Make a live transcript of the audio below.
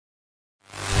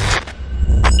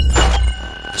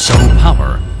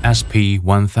power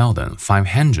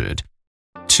SP1500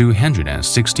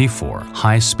 264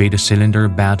 high-speed cylinder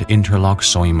bed interlock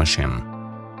sewing machine.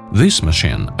 This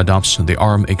machine adopts the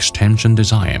arm extension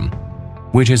design,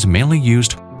 which is mainly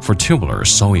used for tubular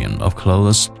sewing of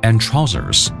clothes and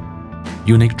trousers.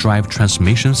 Unique drive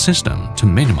transmission system to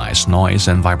minimize noise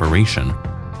and vibration.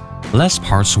 Less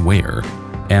parts wear,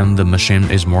 and the machine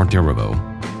is more durable.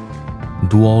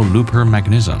 Dual looper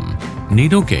mechanism,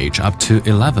 needle gauge up to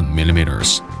 11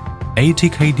 mm.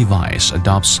 ATK device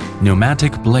adopts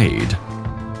pneumatic blade.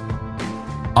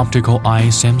 Optical eye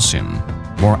sensing,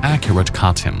 more accurate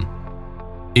cutting.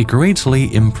 It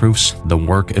greatly improves the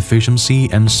work efficiency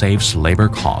and saves labor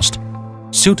cost.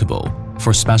 Suitable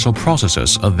for special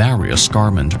processes of various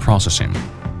garment processing,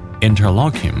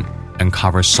 interlocking, and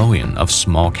cover sewing of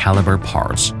small caliber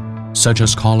parts, such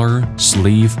as collar,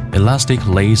 sleeve, elastic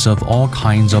lace of all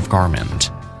kinds of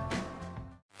garment.